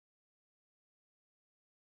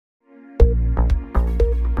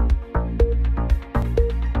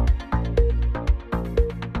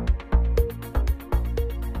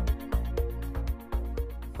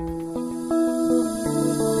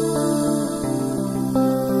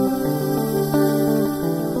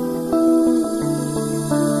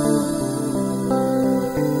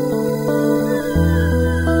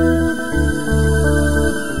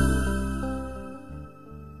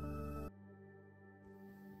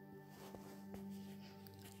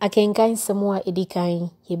Akenkan semua edikan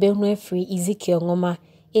yebehunu afiri Ezekiel ngoma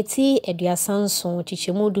eti eduasanson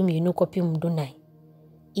chichemu du mienu kopim dunai.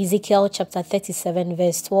 Ezekiel chapter 37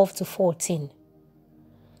 verse 12 to 14.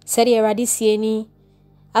 Sedi Awurade sie ni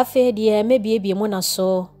afe de mebiebie mo na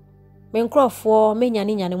so me nkrofo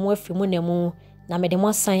menyane mo afiri mu namu na mede mo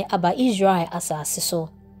asan aba Israel asase so.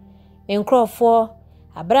 Me nkrofo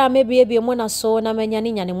abra mebiebie mo na so na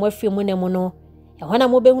menyane mo afiri mu namu no ehwana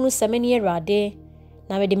mo behunu semeni Awurade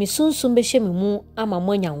na mede me sunsum behye me mu ama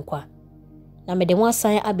mo nyankwa na mede mo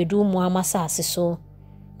asan abedu mu amasase so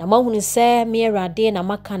na mahunu se me Awurade na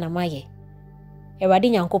maka na maye Awurade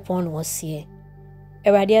Nyankopon no osie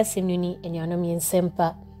Awurade asem ni enuanom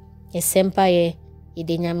yesempa ye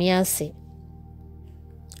ide nyame ase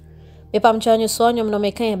bepam chanyo so nyom no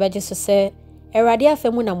meka ye beje so se Awurade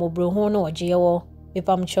afemu na mobrohu no ogye wo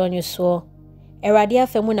bepam chanyo so Awurade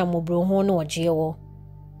afemu na mobrohu no ogye wo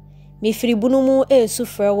mifiri bunumu esu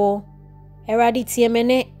frewo Awurade tie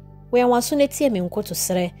mene we anwaso ne tie me nkoto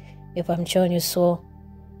sere bepam chanyo so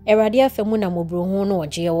Awurade afemu na mobrohu no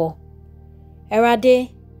ogye wo Awurade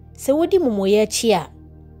se wodi mumoye chi a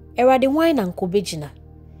Awurade hwan na nkobegina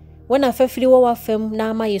wona fafiri wo wafam na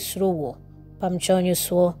ama yesuro wo pamchonyo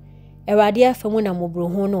so Awurade afemu na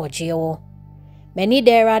mobrohu no ogye wo mani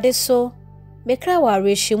de Awurade so mekra wa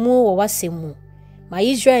reshimu wo wasemu ma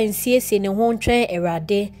Israel nsiesie ne ho ntwen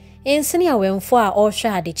Awurade ensini awemfo a ohwe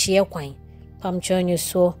adechie kwan pamchonyo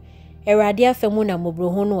so Awurade afemu na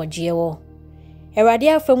mobrohu no ogye wo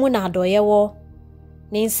Awurade afemu na adoye wo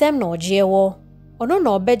ne nsem na ogye wo ono na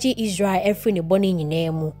obeji Israel afri ne boni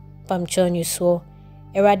nyina mu pamchonyo so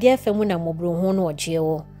Awurade afemu na mobrohu no ogye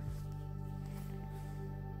wo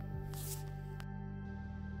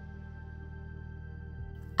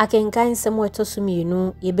Akenkan semo etosu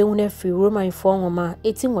mienu yebehunu afiri Roman ngoma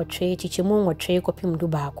eti nwotwe chichemu nwotwe kopim du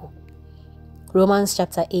baako Romans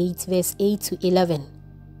chapter 8 verse 8 to 11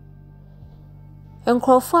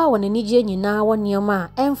 Enkrofo a wonanije nyina wonioma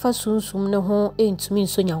emfa sunsum ne ho entumi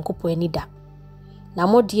nso Nyankopon anida na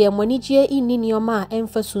modie monije inni nioma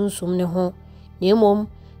emfa sunsum ne ho na emom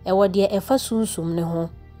ewode efa sunsum ne ho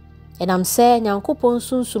enam se Nyankopon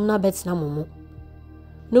sunsum na betena mumu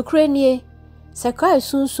nokre nie Sakai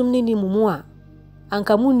sunsum ni mumu a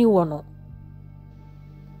anka muni wono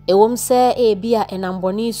ewom se ebia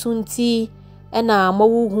enamboni sunti ena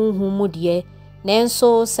mawuhunhu mudie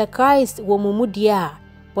nenso Sakai wo mumudie a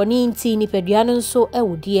boni nti ni pedua no nso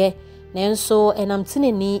ewudie nenso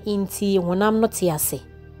enamteneni inti honam no tiase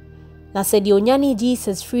na se de onyane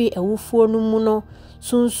Jesus free ewufuo no mu no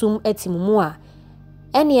sunsum atimumu a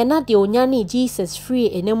ene na de onyane Jesus free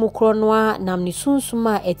enemu krono a nam ni sunsum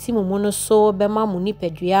a etimumu no so bema mu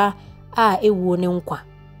nipadua a ewuo ne nkwa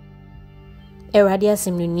Awurade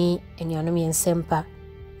asem ni enuanom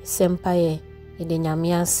sempa ye ede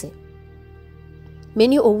nyame ase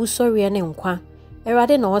meni owusori ne nkwa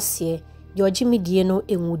Awurade na osie de ogimidie no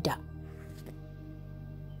enwuda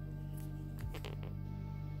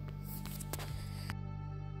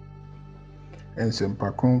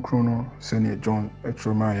Ensempa kronkron no sene John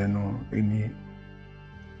etromaye no eni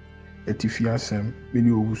etifiasem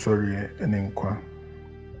meni owusori ene nkwa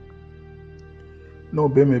no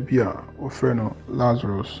bema bia ofre no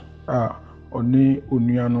Lazarus a oni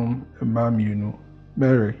onuanom emamienu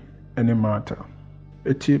Mary ene Martha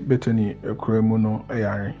eti Bethany ekremu no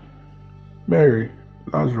ayare Mary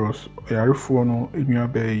Lazarus ayarefo no enua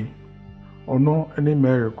bayi ono ene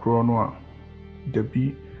Mary kro no a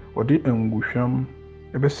dabi odi enguhwam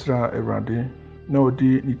ebesra Awurade na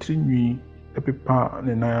odi nitrinwi epepa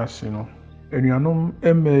ne nayase no enuanom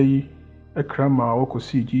emayi ekrama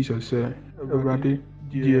wokosi Jesus se Awurade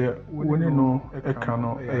die woni no eka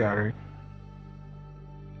no ayare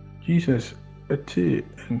Jesus eti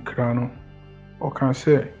enkra no oka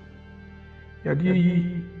se yade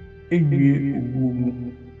yi enwie owu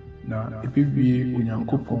mu na ebewie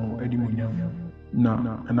Onyankopon adimunyam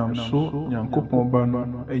na enam so Nyankopon ba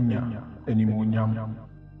no anya animunyam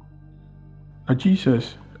na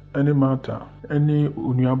Jesus ene Martha ene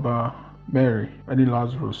onuaba Mary ene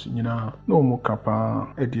Lazarus nyina na omo kapa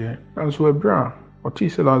ede anso ebra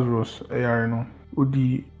otise Lazarus eyare no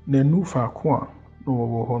odi nanu faako a no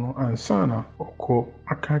wo ho no ansana okọ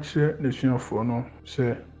aka kire nesuafo no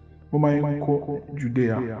se moman ko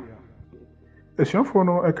Judea esuafo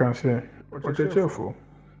no eka se ochechefo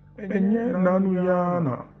enye nanu ya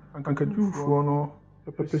na anka Jufo no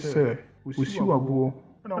pepese osi wabo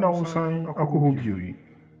na wosan akoho bioi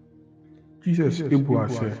Jesus ebu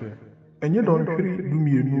ase enye don hwiri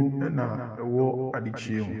dumienu na ewo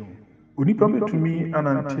adichie mu onipa betumi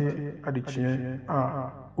anante adichie a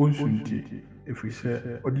onsunti ɛfiri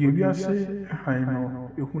sɛ ɔde ewiase hann no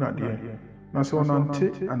ehunu adeɛ na sɛ ɔnante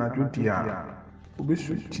anadwo deɛ a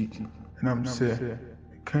obɛsu ti ɛnam sɛ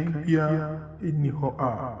kan biara ɛnni hɔ a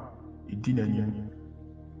ɛdi n'anim.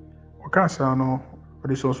 Ɔkaa saa no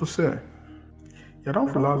ɔde sɛ ɔso sɛ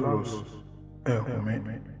yɛdamfo Lazarus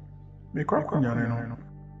ɛhome mekɔ akɔnyane no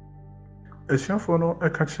asuafoɔ no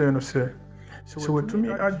ɛka kyerɛɛ no sɛ watumi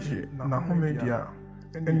agye n'ahome deɛ a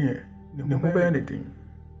ɛneɛ ne ho bɛyɛ ne den.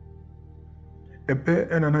 Ɛbɛ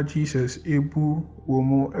ɛna na Jesus ebu wɔn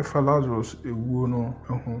mu ɛfa Lazarus ewuo no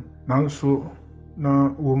ho nanso na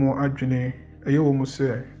wɔn mu adwene ɛyɛ wɔn mu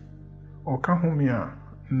sɛ ɔka home a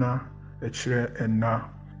na ɛkyerɛ ɛnna.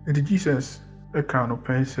 Nti Jesus ɛka no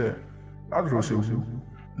pɛn sɛ Lazarus ewu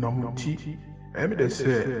na mo ti ɛyɛ dɛ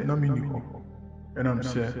sɛ na menni hɔ ɛnam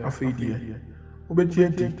sɛ afei deɛ wobɛgye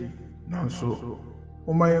adi nanso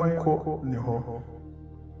woma yɛnkɔ ne hɔ.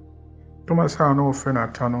 Thomas a na ɔfrɛ no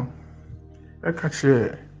ata no ɛka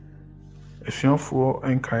kyerɛ asuafoɔ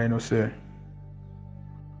nkae no sɛ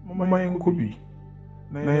moma yɛnkɔ bi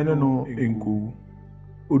na yɛne no nkɔwu.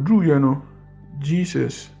 Oduruiɛ no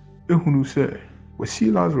Jesus ehunu sɛ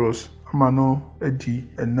wasi Lazarus ama no adi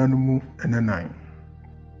ɛnna no mu ɛnɛnan.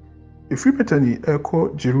 Efiri Bethany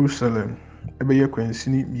ɛkɔ Jerusalem ɛbɛyɛ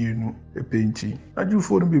kwansini 2 ɛpɛnti. Na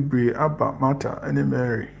Jewfoɔ no bebree aba Martha ɛne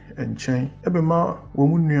Mary nkyɛn ɛbɛma wɔn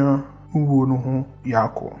mu nua wuo no ho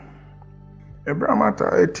yɛakɔ. Ɛberɛ a Martha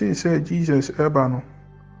ɛtee sɛ Jesus ɛba no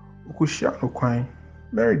ɔkɔhyia no kwan.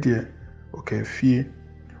 Mary deɛ ɔkaa fie.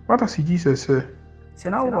 Martha si Jesus sɛ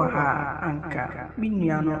na wowɔ ha anka me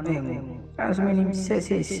nua no ɛnwo nanso menim sɛ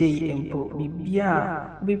seesei mpo biribia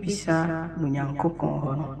a wobɛbisa no Nyankopɔn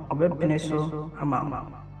hɔ no ɔbɛpene so ama.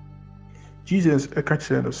 Jesus ɛka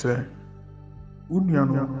kyerɛ no sɛ wo nua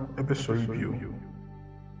no ɛbɛsɔre bio.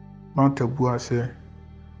 Martha buaa sɛ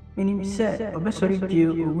menim sɛ ɔbɛsɔre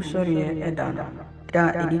bio owusɔreɛ ɛda no da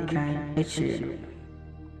a ɛdi kan akyire no.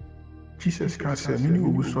 Jesus ka sɛ mene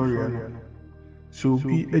owusɔreɛ no sɛ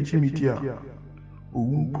obi agye me di a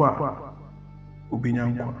owu mpo a obenya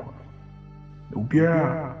nkwa. Na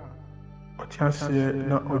obiara a ɔte aseɛ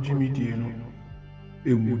na ɔgye me die no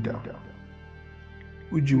ɛnwu da.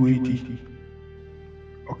 Wogye wei di?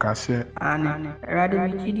 Ɔka sɛ ane Awurade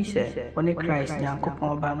megye di sɛ ɔne Christ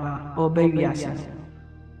Nyankopɔn ba no a ɔreba wiase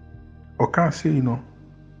no. Ɔkaa sei no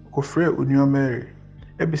ɔkɔfrɛɛ onua Mary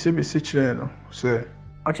ɛbesebese kyerɛɛ no sɛ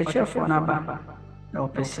ɔkyerɛkyerɛfoɔ no aba na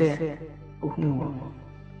ɔpɛ sɛ ohunu wɔ.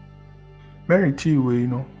 Mary tee wei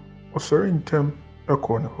no ɔsɔre ntɛm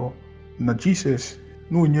ɛkɔɔ ne hɔ. Na Jesus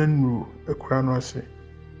na onya nnuro akura no ase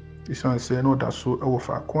ɛsiane sɛ na ɔda so ɛwɔ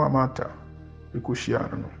faako a Martha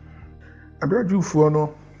ɛkɔhyia no. Abere Jewfoɔ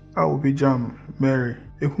no a wɔbɛgyam Mary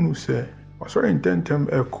ehunu sɛ ɔsɔre ntɛmntɛm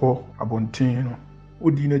ɛkɔ abɔnten no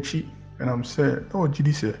odi n'akyi ɛnam sɛ na ɔgye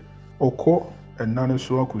di sɛ ɔkɔ ɛnna no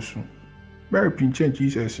so akɔsu. Mary pinkyɛn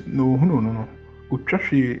Jesus na ohunu no no ɔtwa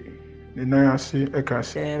hwee ne nan ase ɛka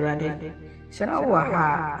sɛ Awurade sɛ na wowɔ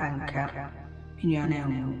ha anka me nua no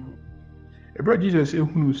ɛnwo. Ɛberɛ Jesus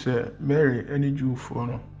ehunu sɛ Mary ɛne Jewfoɔ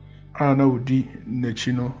no a na odi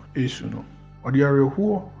n'akyi no esu no ɔde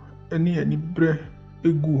awerɛhoɔ ɛne aniberɛ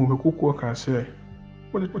egu homekokoɔ kaa sɛ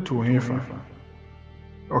wote wo hefa.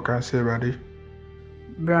 Ɔkaa sɛ Awurade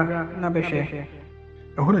bra na bɛhwɛ.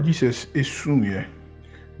 Ɛhɔ na Jesus esuiɛ.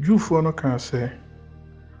 Jewfoɔ no kaa sɛ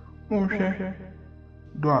monhwɛ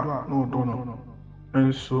dɔ a na ɔdɔ no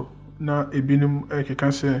nso na ebinom ɛkeka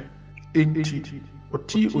sɛ enti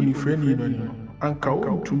ɔte onifirani no anim anka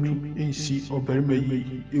ɔntumi nsi ɔbarima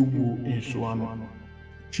yi ewuo nso ano.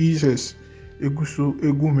 Jesus egu so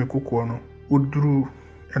egu homekokoɔ no oduru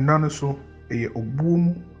ɛnna no so ɛyɛ ɔbuo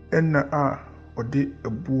mu ɛnna a ɔde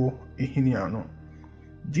ɛbuo ehini ano.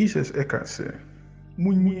 Jesus ɛka sɛ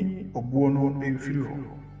munyi ɔbuo no mfiri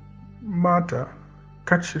hɔ. Martha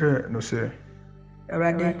ka kyerɛɛ no sɛ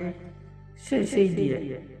Awurade seesei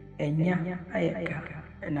deɛ ɛnya ayɛ ka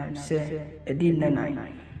ɛnam sɛ ɛdi nnɛnan.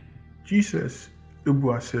 Jesus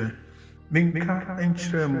ebua sɛ menka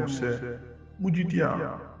nkyerɛ mo sɛ mugyidi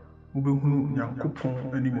a mubɛhunu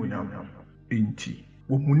Nyankopɔn animuonyam. Enti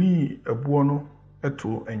wɔhunii ɛboɔ no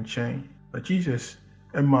ɛto nkyɛn na Jesus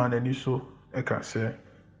ɛmaa n'ani so ɛka sɛ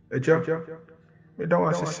Agya, meda wo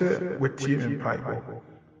ase sɛ watie me mpaebɔ.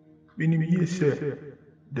 Menim yie sɛ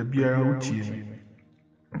da biara wotie me.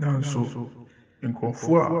 Nanso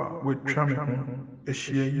nkurɔfoɔ a wɔatwa me ho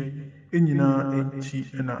ahyia yi nyinaa enti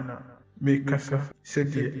ɛna mekasa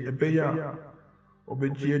sɛdeɛ ɛbɛyɛ a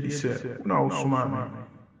ɔbɛgye adi sɛ wo na wosomaa me.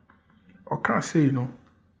 Ɔkaa sei no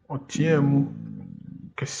ɔteɛɛ mu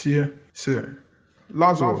kɛseɛ sɛ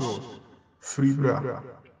Lazarus firi bra.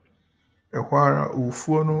 Ɛhɔ ara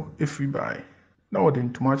owufoɔ no efiri bae. na ɔde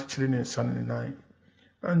ntoma akyekyere ne nsa ne nan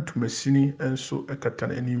na ntoma sini nso ɛkata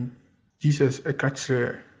n'anim. Jesus ɛka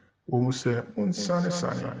kyerɛ wɔn sɛ monsane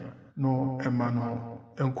na ɛma no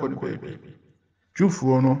nkɔ ne baabi.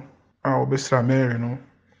 Jewfoɔ no a wɔbɛsra Mary no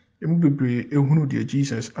emu bebree ehunu deɛ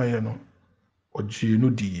Jesus ayɛ no ɔgyee no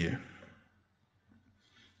diiɛ.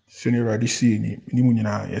 Sɛnea Awurade sie ni ne mu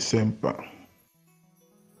nyinaa yɛsɛ mpa.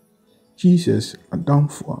 Jesus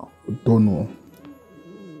adamfo a ɔdɔ no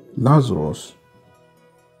Lazarus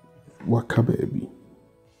waka baabi.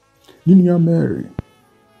 Ne nua Mary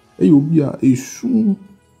ɛyɛ obi a esu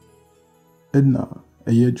ɛna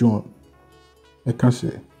ɛyɛ John ɛka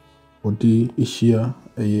sɛ ɔde ehyia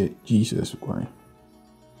ɛyɛ Jesus kwan.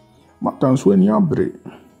 Martha nso ani abere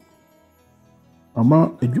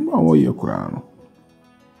ama adwuma a wɔyɛ koraa no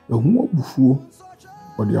ɛho abufuo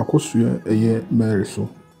ɔde akɔsoa ɛyɛ Mary so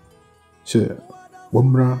sɛ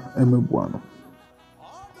wɔmmra ɛmɛboa no.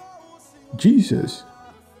 Jesus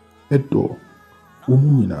ɛdɔ wɔn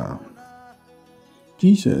nyinaa.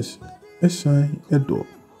 Jesus ɛsan ɛdɔ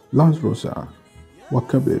Lazarus a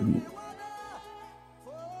waka baabi.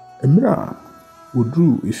 Mmerɛ a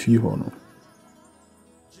wɔduru efie hɔ no,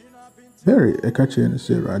 Mary ɛka kyerɛ no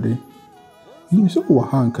sɛ Awurade, nim sɛ wɔ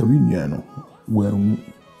ha anka me nua no wanwu.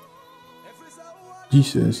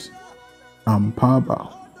 Jesus ampa aba.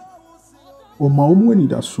 Ɔma wɔn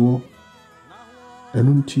anidasoɔ.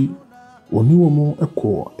 Ɛno nti ɔne wɔn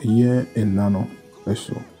ɛkɔ ɛyɛ nna no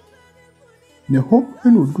ɛso. Na hɔ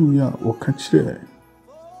ɛna oduru a wɔka kyerɛ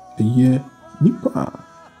ɛyɛ nipa a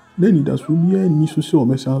na anidasoɔ biara nni so sɛ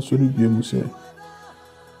ɔmɛsan asɔre bio mu sɛ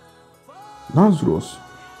Lazarus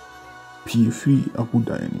pie firi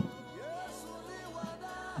abodan no.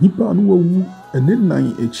 Nipa no wawu ɛne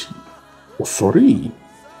nan akyi ɔsɔree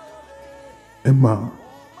ɛma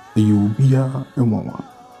ɛyɛ obiara ɛnwanwa.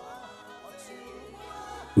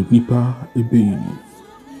 Onipa ɛbɛyi ni.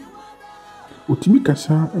 Otimi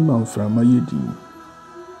kasa ɛma mframa yɛ din.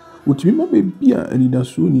 Otimi ma baabi a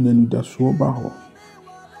anidasoɔ ni na anidasoɔ ba hɔ.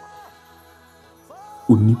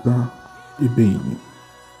 Onipa ɛbɛyi ni.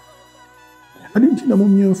 Ade nti na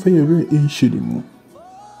momyɛmfa yɛwerɛ ɛnhyɛ ne mu.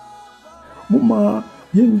 Moma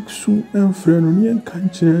yɛnsu ɛmfrɛ no ne yɛnka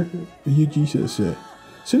nkyerɛ ɛyɛ Jesus sɛ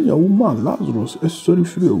sɛnea woma Lazarus ɛsɔre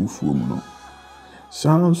firi awufuo mu no,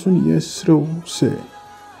 saa nso ne yɛsrɛw sɛ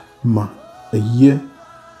ma ɛyɛ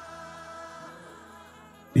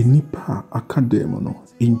enipa a aka dɛm no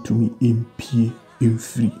ntumi mpie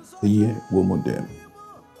mfiri ɛyɛ wɔn dɛm.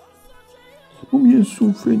 Momyɛnsu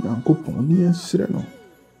mfrɛ Nyankopɔn ne yɛnsrɛ no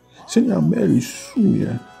sɛnea Mary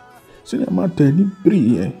suiɛ, sɛnea Martha ani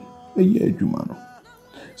bereɛ ɛyɛ adwuma no.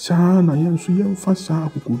 Saa na yɛn nso yɛmfa saa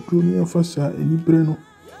akokoduro ne yɛmfa saa anibere no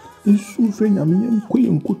nsu mfrɛ Nyame yɛnkɔ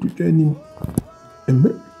yɛn nkotodwa anim.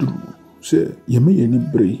 Mmerɛ duru sɛ yɛma yɛn ani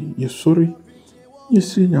bere yɛsɔre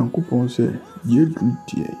yɛsrɛ Nyankopɔn sɛ yɛduru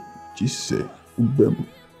deɛ gye sɛ woba mu.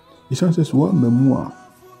 Ɛsiane sɛ woamma mu a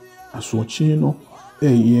asoɔkye no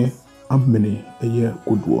ɛyɛ amene ɛyɛ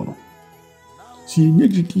kodoɔ no. Si yɛnyɛ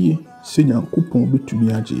gyidie sɛ Nyankopɔn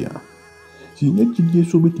bɛtumi agye a, si yɛnyɛ gyidie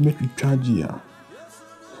sɛ wobɛtumi atwitwa agye a,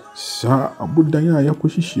 saa abodan a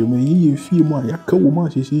yɛakɔhyehyɛ mu yɛyɛ fie mu a yɛaka wɔ mu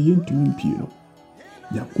asɛsɛ yɛntumi mpie no,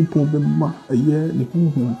 Nyankopɔn bɛma ɛyɛ ne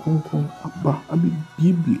honhom kronkron aba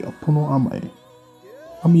abɛbiebie apono ama yɛn,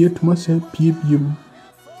 ama yɛatumi asɛ pie biem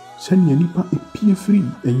sɛnea nipa epie firi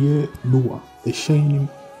ɛyɛ Noa ɛhyɛn nim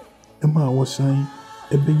ɛma wɔsan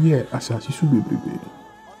ɛbɛyɛ asase so bebrebe.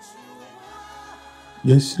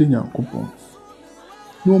 Yɛnsrɛ Nyankopɔn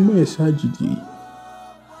na ɔmma yɛ saa gyidie yi.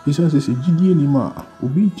 Ɛsiane sɛ gyidie nim a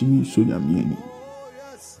obi ntumi nso Nyame ani.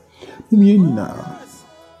 Yɛn nyinaa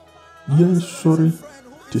yɛnsɔre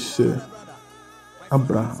te sɛ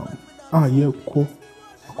Abraham a yɛkɔ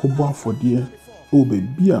akɔbɔ afɔdeɛ ɛwɔ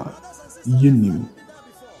baabi a yɛnim.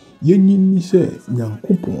 Yɛnyi ni sɛ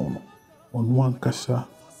Nyankopɔn no ɔno ankasa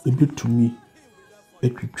ɛbɛtumi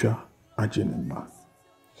atwitwa agye ne mma.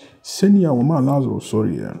 Sɛnea wɔma Lazarus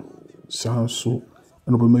sɔreɛ no, saa nso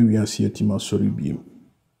ɛna ɔbɛma wiase atumi asɔre biem.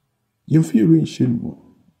 Yɛmfa yɛwerɛ nhyɛ no mu.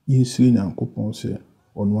 Yɛnsrɛ Nyankopɔn sɛ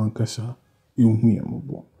ɔno ankasa ɛnhu yɛn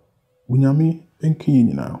mmɔbɔ. Onyame ɛnka yɛn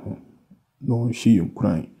nyinaa ho na ɔnhyɛ yɛn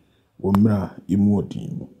kuran wɔ mmerɛ a yɛmu wɔ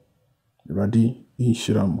din mu. Awurade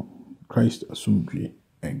nhyira mo. Christ asomdwie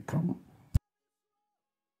ɛnka mo.